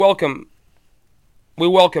welcome we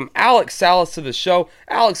welcome Alex Salas to the show.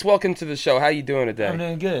 Alex, welcome to the show. How you doing I'm today?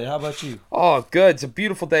 doing good. How about you? Oh, good. It's a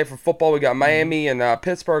beautiful day for football. We got Miami and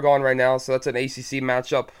Pittsburgh on right now, so that's an ACC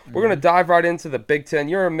matchup. We're gonna dive right into the Big Ten.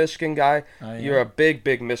 You're a Michigan guy. I You're a am.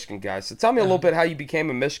 big Michigan guy. So tell me a little bit how you became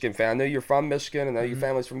a Michigan fan. I know you're from Michigan. I know your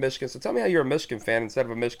family's from Michigan. So tell me how you're a Michigan fan instead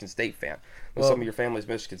of a Michigan State fan. With some of Well, your family's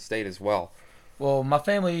Michigan State as well. my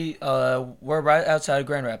family, we're right outside of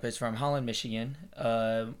Grand Rapids, from Holland, Michigan.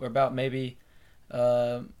 We're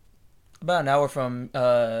uh, about an hour from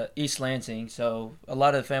East Lansing. So a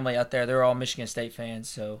lot of the family out there, they're all Michigan State fans.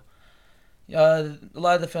 So a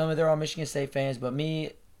lot of the family, they're all Michigan State fans. But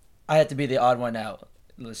me, I had to be the odd one out.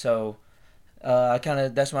 So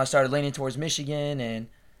that's when I started leaning towards Michigan, and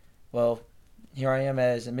well, here I am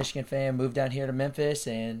as a Michigan fan, moved down here to Memphis,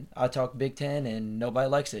 and I talk Big Ten, and nobody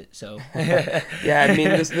likes it. So, Yeah, I mean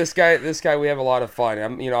this guy we have a lot of fun.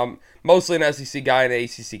 I'm mostly an SEC guy and an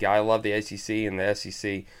ACC guy. I love the ACC and the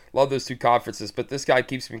SEC. Love those two conferences, but this guy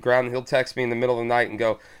keeps me grounded. He'll text me in the middle of the night and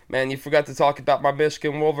go, "Man, you forgot to talk about my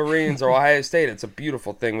Michigan Wolverines or Ohio State." It's a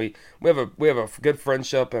beautiful thing. We have a good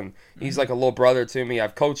friendship, and he's like a little brother to me.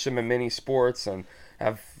 I've coached him in many sports and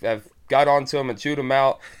have got onto him and chewed him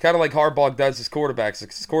out, kind of like Harbaugh does his quarterbacks.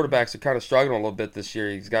 His quarterbacks are kind of struggling a little bit this year.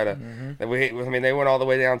 He's got they went all the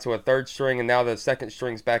way down to a third string, and now the second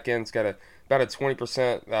string's back in. It's got about a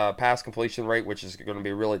 20% pass completion rate, which is going to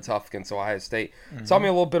be really tough against Ohio State. Tell me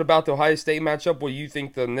a little bit about the Ohio State matchup. What do you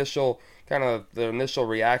think the initial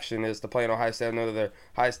reaction is to playing Ohio State? I know that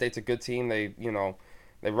Ohio State's a good team. They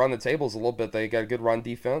run the tables a little bit. They got a good run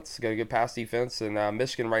defense, got a good pass defense, and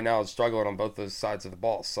Michigan right now is struggling on both those sides of the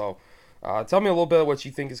ball. So, tell me a little bit of what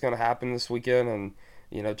you think is going to happen this weekend,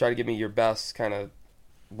 and try to give me your best kind of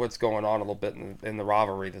what's going on a little bit in the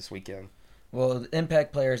rivalry this weekend. well, the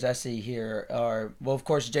impact players I see here are, well, of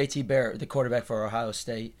course, JT Barrett, the quarterback for Ohio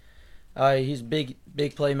State. He's big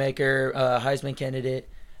playmaker, Heisman candidate.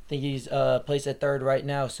 I think he's placed at third right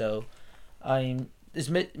now. So, I mean, this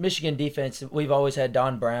Michigan defense, we've always had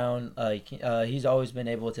Don Brown. He's always been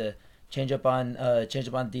able to change up on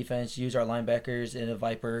defense, use our linebackers in a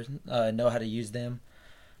Viper, know how to use them.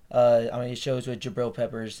 I mean, it shows with Jabril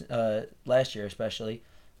Peppers last year, especially.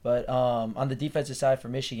 But on the defensive side for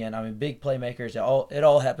Michigan, I mean, big playmakers. It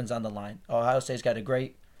all happens on the line. Ohio State's got a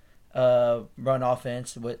great run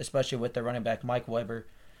offense, especially with their running back Mike Weber.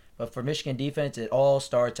 But for Michigan defense, it all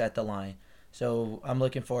starts at the line. So I'm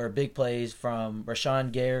looking for big plays from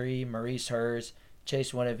Rashawn Gary, Maurice Hurst,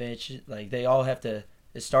 Chase Winovich. Like, they all have to.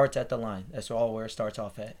 It starts at the line. That's all where it starts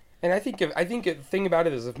off at. And I think the thing about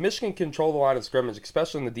it is if Michigan control the line of scrimmage,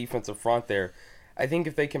 especially in the defensive front there, I think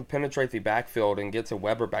if they can penetrate the backfield and get to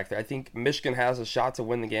Weber back there, I think Michigan has a shot to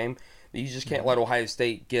win the game. You just can't let Ohio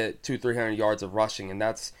State get 200-300 yards of rushing, and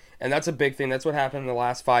that's a big thing. That's what happened in the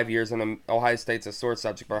last 5 years, and Ohio State's a sore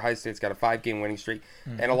subject. But Ohio State's got a 5-game winning streak,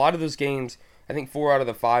 and a lot of those games, I think 4 out of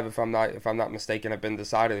the 5, if I'm not mistaken, have been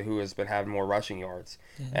decided who has been having more rushing yards.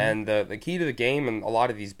 And the key to the game in a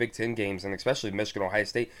lot of these Big Ten games, and especially Michigan Ohio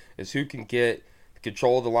State, is who can get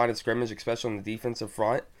control of the line of scrimmage, especially on the defensive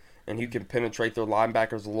front, and who can penetrate their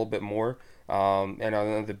linebackers a little bit more.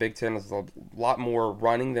 And the Big Ten is a lot more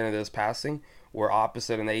running than it is passing. We're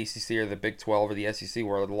opposite in the ACC or the Big 12 or the SEC,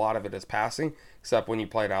 where a lot of it is passing, except when you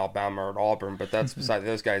play at Alabama or at Auburn. But that's beside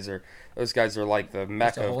those guys are like the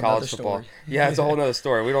mecca of college football. Yeah, it's a whole nother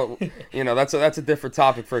story. We don't, that's a different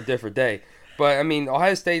topic for a different day. But I mean,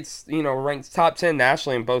 Ohio State's ranked top 10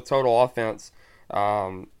 nationally in both total offense,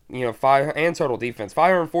 five and total defense.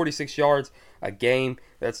 546 yards a game.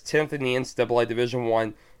 That's 10th in the NCAA Division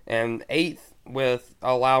I and 8th with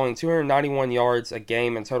allowing 291 yards a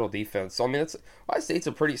game in total defense. So, I mean, Ohio State's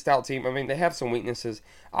a pretty stout team. I mean, they have some weaknesses.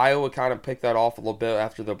 Iowa kind of picked that off a little bit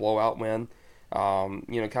after the blowout win.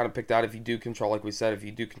 Kind of picked out if you do control, like we said, if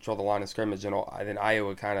you do control the line of scrimmage, then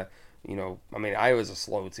Iowa kind of, Iowa's a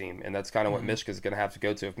slow team, and that's kind of what Michigan's going to have to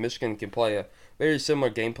go to. If Michigan can play a very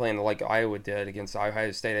similar game plan to like Iowa did against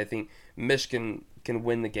Ohio State, I think Michigan can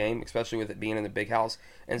win the game, especially with it being in the big house.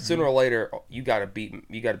 And sooner or later, you got to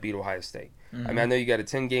beat Ohio State. I mean, I know you got a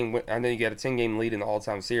 10-game lead in the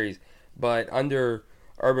all-time series, but under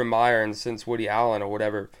Urban Meyer and since Woody Allen or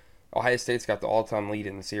whatever, Ohio State's got the all-time lead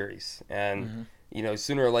in the series. And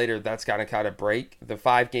sooner or later, that's got to kind of break. The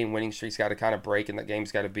 5-game winning streak's got to kind of break, and the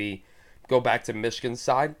game's got to go back to Michigan's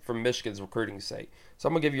side for Michigan's recruiting sake. So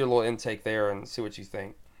I'm gonna give you a little intake there and see what you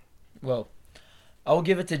think. Well, I will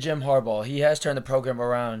give it to Jim Harbaugh. He has turned the program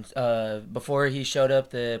around. Before he showed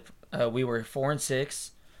up, we were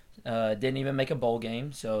 4-6. Didn't even make a bowl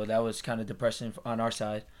game, so that was kind of depressing on our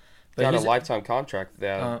side. But got a he's lifetime contract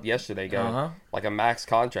yesterday. Got like a max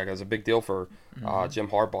contract. It was a big deal for Jim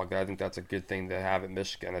Harbaugh. I think that's a good thing to have at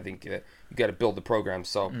Michigan. I think you got to build the program.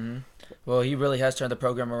 So, well, he really has turned the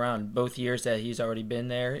program around. Both years that he's already been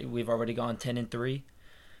there, we've already gone 10-3.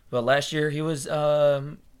 But last year he was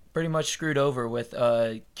pretty much screwed over with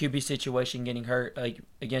QB situation, getting hurt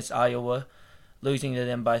against Iowa, losing to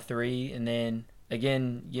them by 3, and then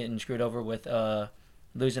again getting screwed over with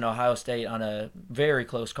losing Ohio State on a very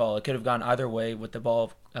close call. It could have gone either way with the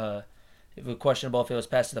ball. It was questionable if it was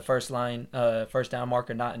past the first down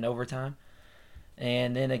marker, not in overtime.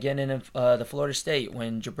 And then again in the Florida State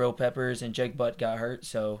when Jabril Peppers and Jake Butt got hurt.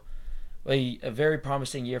 So a very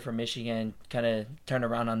promising year for Michigan, kind of turned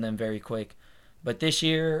around on them very quick. But this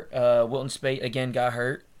year, Wilton Spate again got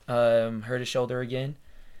hurt his shoulder again.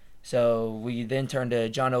 So we then turned to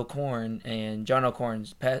John O'Korn, and John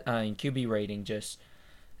O'Korn's QB rating just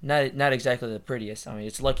not exactly the prettiest. I mean,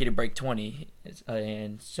 it's lucky to break 20.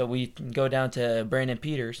 And so we can go down to Brandon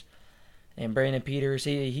Peters. And Brandon Peters,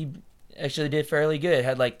 he actually did fairly good.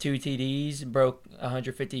 Had like 2 TDs, broke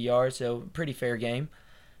 150 yards, so pretty fair game.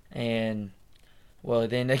 And, well,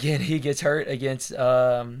 then again, he gets hurt against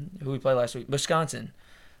who we played last week, Wisconsin.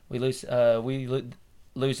 We lose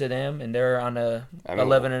to them, and they're on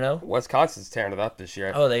 11-0. Wisconsin's tearing it up this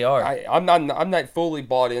year. Oh, they are. I'm not fully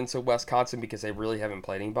bought into Wisconsin because they really haven't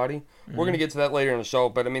played anybody. We're gonna get to that later in the show,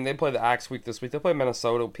 but I mean they play the Axe week this week. They play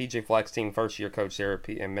Minnesota. PJ Fleck's team, first year coach there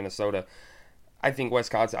in Minnesota. I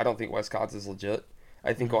don't think Wisconsin's legit.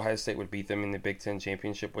 I think Ohio State would beat them in the Big Ten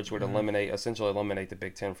championship, which would essentially eliminate the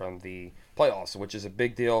Big Ten from the playoffs, which is a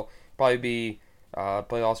big deal. Probably be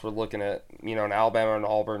playoffs. We're looking at an Alabama and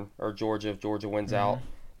Auburn or Georgia. If Georgia wins out,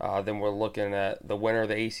 then we're looking at the winner of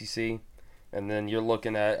the ACC, and then you're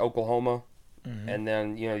looking at Oklahoma, and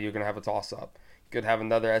then you're gonna have a toss up. You could have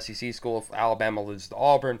another SEC school if Alabama loses to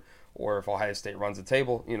Auburn, or if Ohio State runs the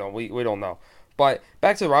table. We don't know. But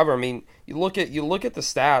back to the rivalry. I mean, you look at the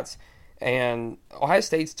stats. And Ohio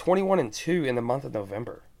State's 21-2 in the month of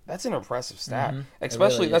November. That's an impressive stat.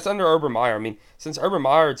 Especially, really that's under Urban Meyer. I mean, since Urban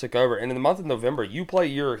Meyer took over, and in the month of November, you play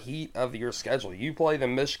your heat of your schedule. You play the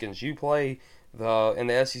Michigans. You play in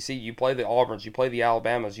the SEC. You play the Auburns. You play the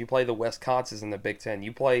Alabamas. You play the Wisconsins in the Big Ten.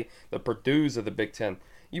 You play the Purdue's of the Big Ten.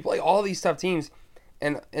 You play all these tough teams.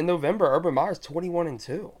 And in November, Urban Meyer's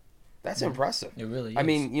 21-2. That's impressive. It really is. I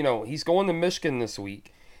mean, he's going to Michigan this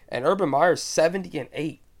week. And Urban Meyer's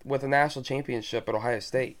 70-8. With a national championship at Ohio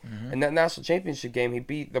State. In that national championship game, he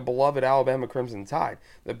beat the beloved Alabama Crimson Tide.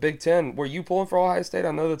 The Big Ten, were you pulling for Ohio State?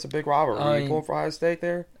 I know that's a big rivalry. Were you pulling for Ohio State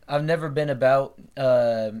there? I've never been about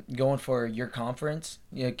going for your conference,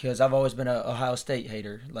 because I've always been an Ohio State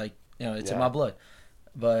hater. Like, it's in my blood.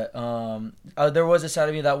 But there was a side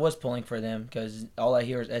of me that was pulling for them, because all I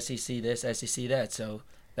hear is SEC this, SEC that. So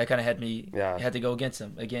that kind of had to go against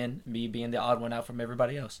them. Again, me being the odd one out from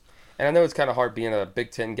everybody else. And I know it's kind of hard being a Big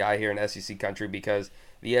Ten guy here in SEC country because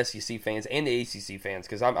the SEC fans and the ACC fans,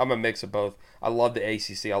 because I'm a mix of both. I love the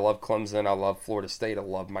ACC. I love Clemson. I love Florida State. I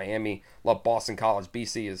love Miami. I love Boston College.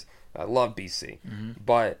 I love BC.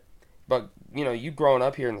 But you growing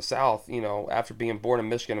up here in the South, after being born in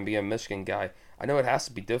Michigan and being a Michigan guy, I know it has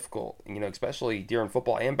to be difficult, especially during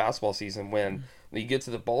football and basketball season when you get to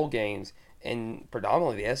the bowl games and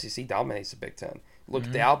predominantly the SEC dominates the Big Ten. Look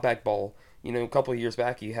at the Outback Bowl. A couple of years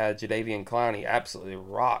back, you had Jadeveon Clowney absolutely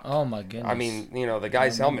rocked. Oh, my goodness. I mean, the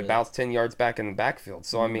guy's helmet bounced 10 yards back in the backfield.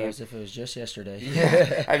 So, I mean... As if it was just yesterday.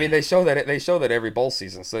 Yeah. I mean, they show that every bowl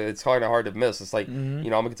season, so it's kind of hard to miss. It's like, I'm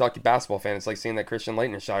a Kentucky basketball fan. It's like seeing that Christian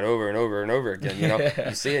Laettner shot over and over and over again.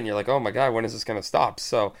 You see it, and you're like, oh, my God, when is this going to stop?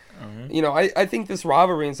 So, I think this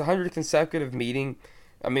rivalry, it's 100 consecutive meeting.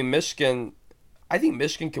 I mean, I think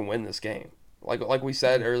Michigan can win this game. Like we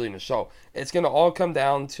said earlier in the show, it's going to all come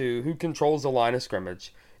down to who controls the line of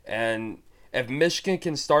scrimmage. And if Michigan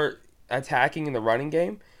can start attacking in the running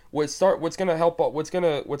game, what's going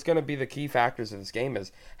to be the key factors of this game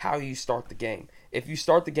is how you start the game. If you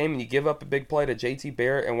start the game and you give up a big play to JT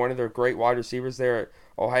Barrett and one of their great wide receivers there at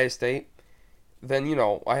Ohio State, then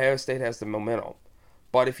Ohio State has the momentum.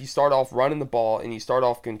 But if you start off running the ball and you start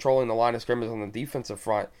off controlling the line of scrimmage on the defensive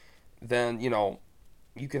front, then you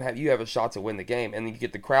have a shot to win the game, and then you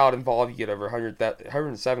get the crowd involved. You get over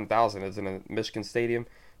 107,000 is in a Michigan Stadium.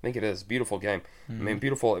 I think it is. Beautiful game. I mean,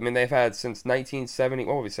 beautiful. I mean, they've had since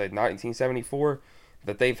 1974,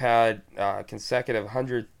 that they've had consecutive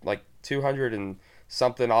 200 and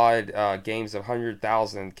something odd games of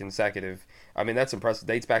 100,000 consecutive. I mean, that's impressive.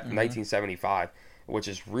 Dates back to 1975, which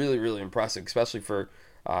is really, really impressive, especially for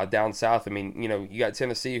down south. I mean, you got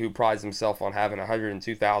Tennessee, who prides himself on having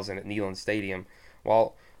 102,000 at Neyland Stadium.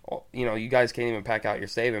 Well, You guys can't even pack out your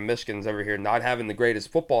stadium. Michigan's over here not having the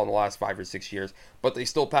greatest football in the last 5 or 6 years, but they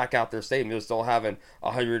still pack out their stadium. They're still having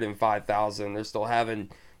 105,000. They're still having,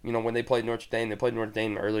 when they played Notre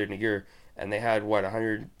Dame earlier in the year, and they had,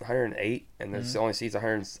 108, and this only seats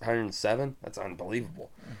 107? That's unbelievable.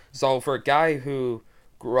 So for a guy who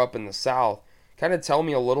grew up in the South, kind of tell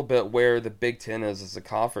me a little bit where the Big Ten is as a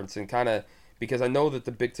conference, and kind of, because I know that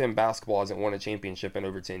the Big Ten basketball hasn't won a championship in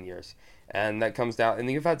over 10 years. And that comes down, and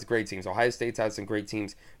you've had some great teams. Ohio State's had some great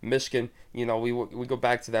teams. Michigan, we go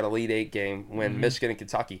back to that Elite Eight game when Michigan and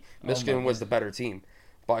Kentucky. Michigan was the better team,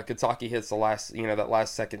 but Kentucky hits the last, that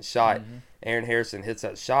last second shot. Aaron Harrison hits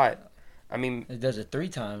that shot. I mean, it does it 3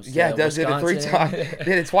 times. Yeah, it does it 3 times. Did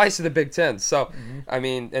it twice to the Big Ten. So,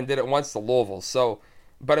 and did it once to Louisville. So,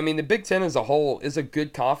 but I mean, the Big Ten as a whole is a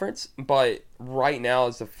good conference, but right now,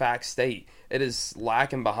 as a fact state, it is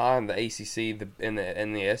lacking behind the ACC and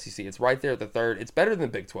the SEC. It's right there at the third. It's better than the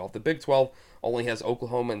Big 12. The Big 12 only has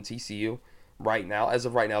Oklahoma and TCU right now. As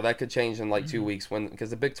of right now, that could change in 2 weeks because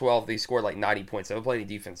the Big 12, they scored 90 points. They don't play any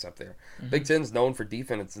defense up there. Big 10's known for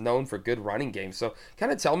defense. It's known for good running games. So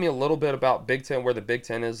kind of tell me a little bit about Big 10, where the Big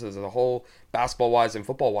 10 is as a whole, basketball-wise and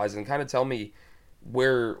football-wise, and kind of tell me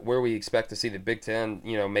where we expect to see the Big 10,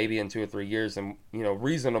 maybe in 2 or 3 years, and,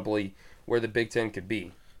 reasonably where the Big 10 could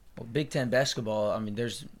be. Well, Big Ten basketball, I mean,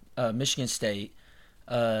 there's Michigan State.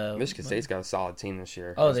 Michigan State's got a solid team this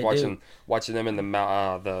year. Oh, I was they watching them in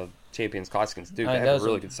the Champions Classic against Duke. They have a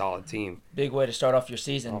really good, solid team. Big way to start off your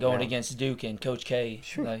season, going against Duke and Coach K.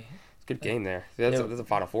 Sure. It's a good game there. That's a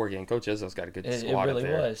Final Four game. Coach Izzo's got a good squad up there. It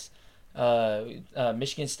really was.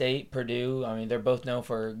 Michigan State, Purdue, I mean, they're both known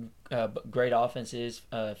for great offenses,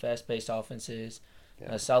 fast-paced offenses,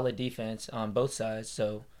 solid defense on both sides.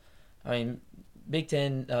 So, I mean, Big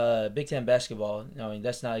Ten basketball, I mean,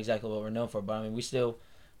 that's not exactly what we're known for, but I mean, we still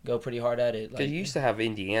go pretty hard at it. Because you used to have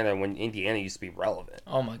Indiana when Indiana used to be relevant.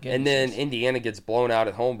 Oh, my goodness. And then Indiana gets blown out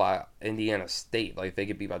at home by Indiana State. They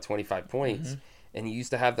get beat by 25 points. And you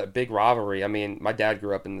used to have that big rivalry. I mean, my dad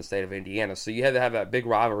grew up in the state of Indiana, so you had to have that big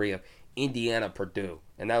rivalry of Indiana-Purdue.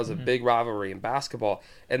 And that was a big rivalry in basketball.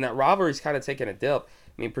 And that rivalry's kind of taken a dip.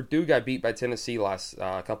 I mean, Purdue got beat by Tennessee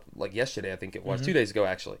yesterday, I think it was, 2 days ago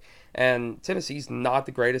actually. And Tennessee's not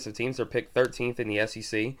the greatest of teams. They're picked 13th in the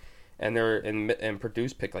SEC, and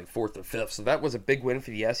Purdue's picked 4th or 5th. So that was a big win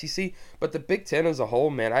for the SEC. But the Big Ten as a whole,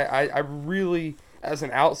 man, I really, as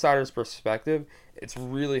an outsider's perspective, it's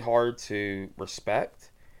really hard to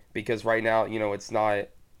respect because right now, it's not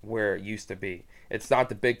where it used to be. It's not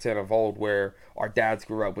the Big Ten of old where our dads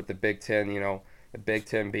grew up with the Big Ten, the Big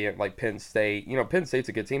Ten being like Penn State. Penn State's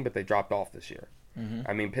a good team, but they dropped off this year.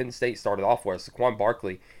 I mean, Penn State started off with Saquon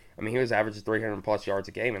Barkley. I mean, he was averaging 300-plus yards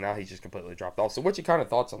a game, and now he's just completely dropped off. So what's your kind of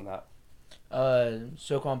thoughts on that?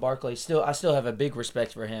 Saquon Barkley, I still have a big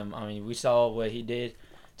respect for him. I mean, we saw what he did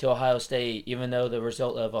to Ohio State, even though the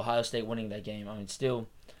result of Ohio State winning that game, I mean, still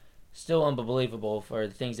unbelievable for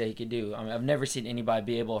the things that he could do. I mean, I've never seen anybody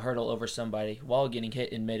be able to hurdle over somebody while getting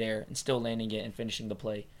hit in midair and still landing it and finishing the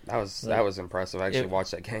play. That was impressive. I actually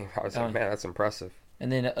watched that game. I was like, man, that's impressive.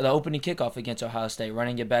 And then the opening kickoff against Ohio State,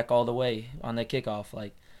 running it back all the way on that kickoff.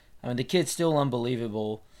 I mean, the kid's still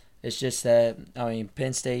unbelievable. It's just that, I mean,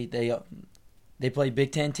 Penn State, they play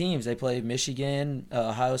Big Ten teams. They play Michigan,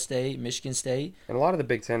 Ohio State, Michigan State. And a lot of the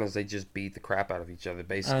Big Ten is they just beat the crap out of each other,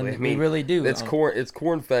 basically. I mean, they really do. It's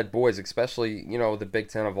corn-fed boys, especially, the Big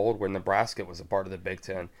Ten of old where Nebraska was a part of the Big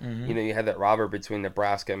Ten. You had that rivalry between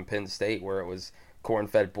Nebraska and Penn State where it was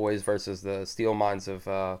corn-fed boys versus the steel mines of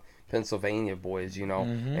Pennsylvania boys,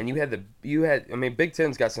 And you had I mean, Big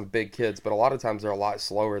Ten's got some big kids, but a lot of times they're a lot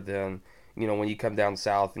slower than, when you come down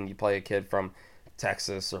south and you play a kid from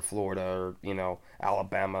Texas or Florida or,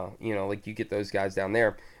 Alabama, you get those guys down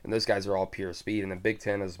there, and those guys are all pure speed, and the Big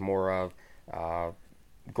Ten is more of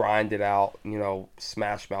grinded out,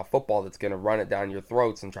 smash mouth football that's going to run it down your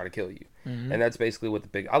throats and try to kill you. And that's basically what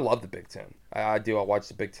I love the Big Ten. I do. I watch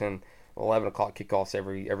the Big Ten 11 o'clock kickoffs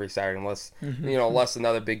every Saturday, unless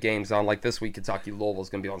another big game's on. Like this week, Kentucky Louisville is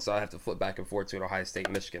going to be on, so I have to flip back and forth to an Ohio State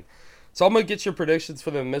Michigan. So I'm going to get your predictions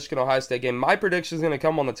for the Michigan-Ohio State game. My prediction is going to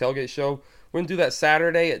come on the Tailgate Show. We're going to do that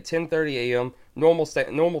Saturday at 10:30 a.m.,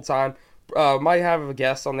 normal time. Might have a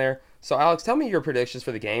guest on there. So, Alex, tell me your predictions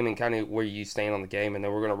for the game and kind of where you stand on the game, and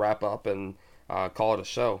then we're going to wrap up and call it a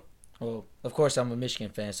show. Well, of course, I'm a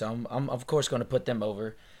Michigan fan, so I'm of course going to put them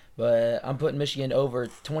over. But I'm putting Michigan over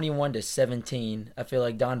 21-17. I feel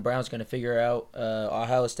like Don Brown's going to figure out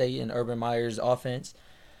Ohio State and Urban Meyer's offense.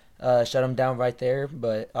 Shut them down right there.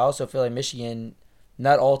 But I also feel like Michigan,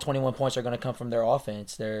 not all 21 points are going to come from their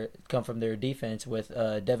offense. They come from their defense with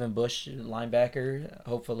Devin Bush, linebacker,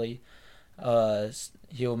 hopefully.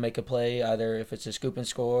 He'll make a play either if it's a scoop and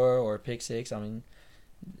score or a pick six. I mean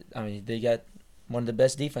they got one of the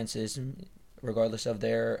best defenses, regardless of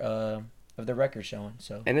their record showing.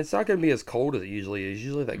 So And it's not going to be as cold as it usually is.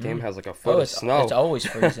 Usually that game has like a foot of it's snow. It's always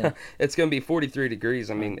freezing. It's going to be 43 degrees,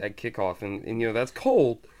 at kickoff. And that's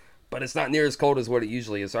cold, but it's not near as cold as what it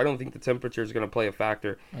usually is. So I don't think the temperature is going to play a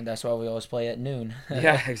factor. And that's why we always play at noon.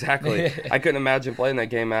 Yeah, exactly. I couldn't imagine playing that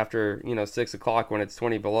game after, 6 o'clock when it's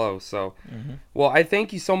 20 below. So, Well, I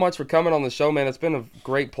thank you so much for coming on the show, man. It's been a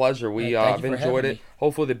great pleasure. I've enjoyed it.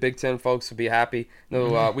 Hopefully the Big Ten folks will be happy.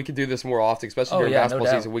 No, we could do this more often, especially during basketball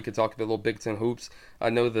season. We could talk about little Big Ten hoops. I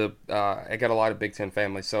know I got a lot of Big Ten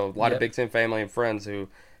family, so a lot of Big Ten family and friends who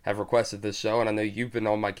have requested this show, and I know you've been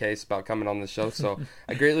on my case about coming on the show, so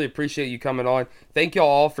I greatly appreciate you coming on. Thank y'all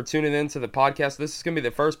all for tuning in to the podcast. This is going to be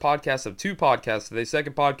the first podcast of 2 podcasts. Today's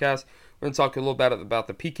second podcast, we're going to talk a little bit about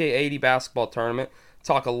the PK80 basketball tournament,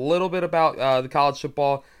 talk a little bit about the college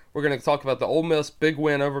football. We're going to talk about the Ole Miss big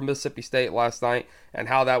win over Mississippi State last night and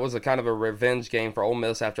how that was a kind of a revenge game for Ole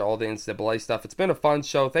Miss after all the NCAA stuff. It's been a fun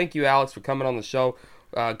show. Thank you, Alex, for coming on the show.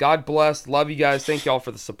 God bless. Love you guys. Thank y'all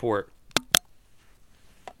for the support.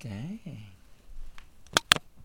 Dang.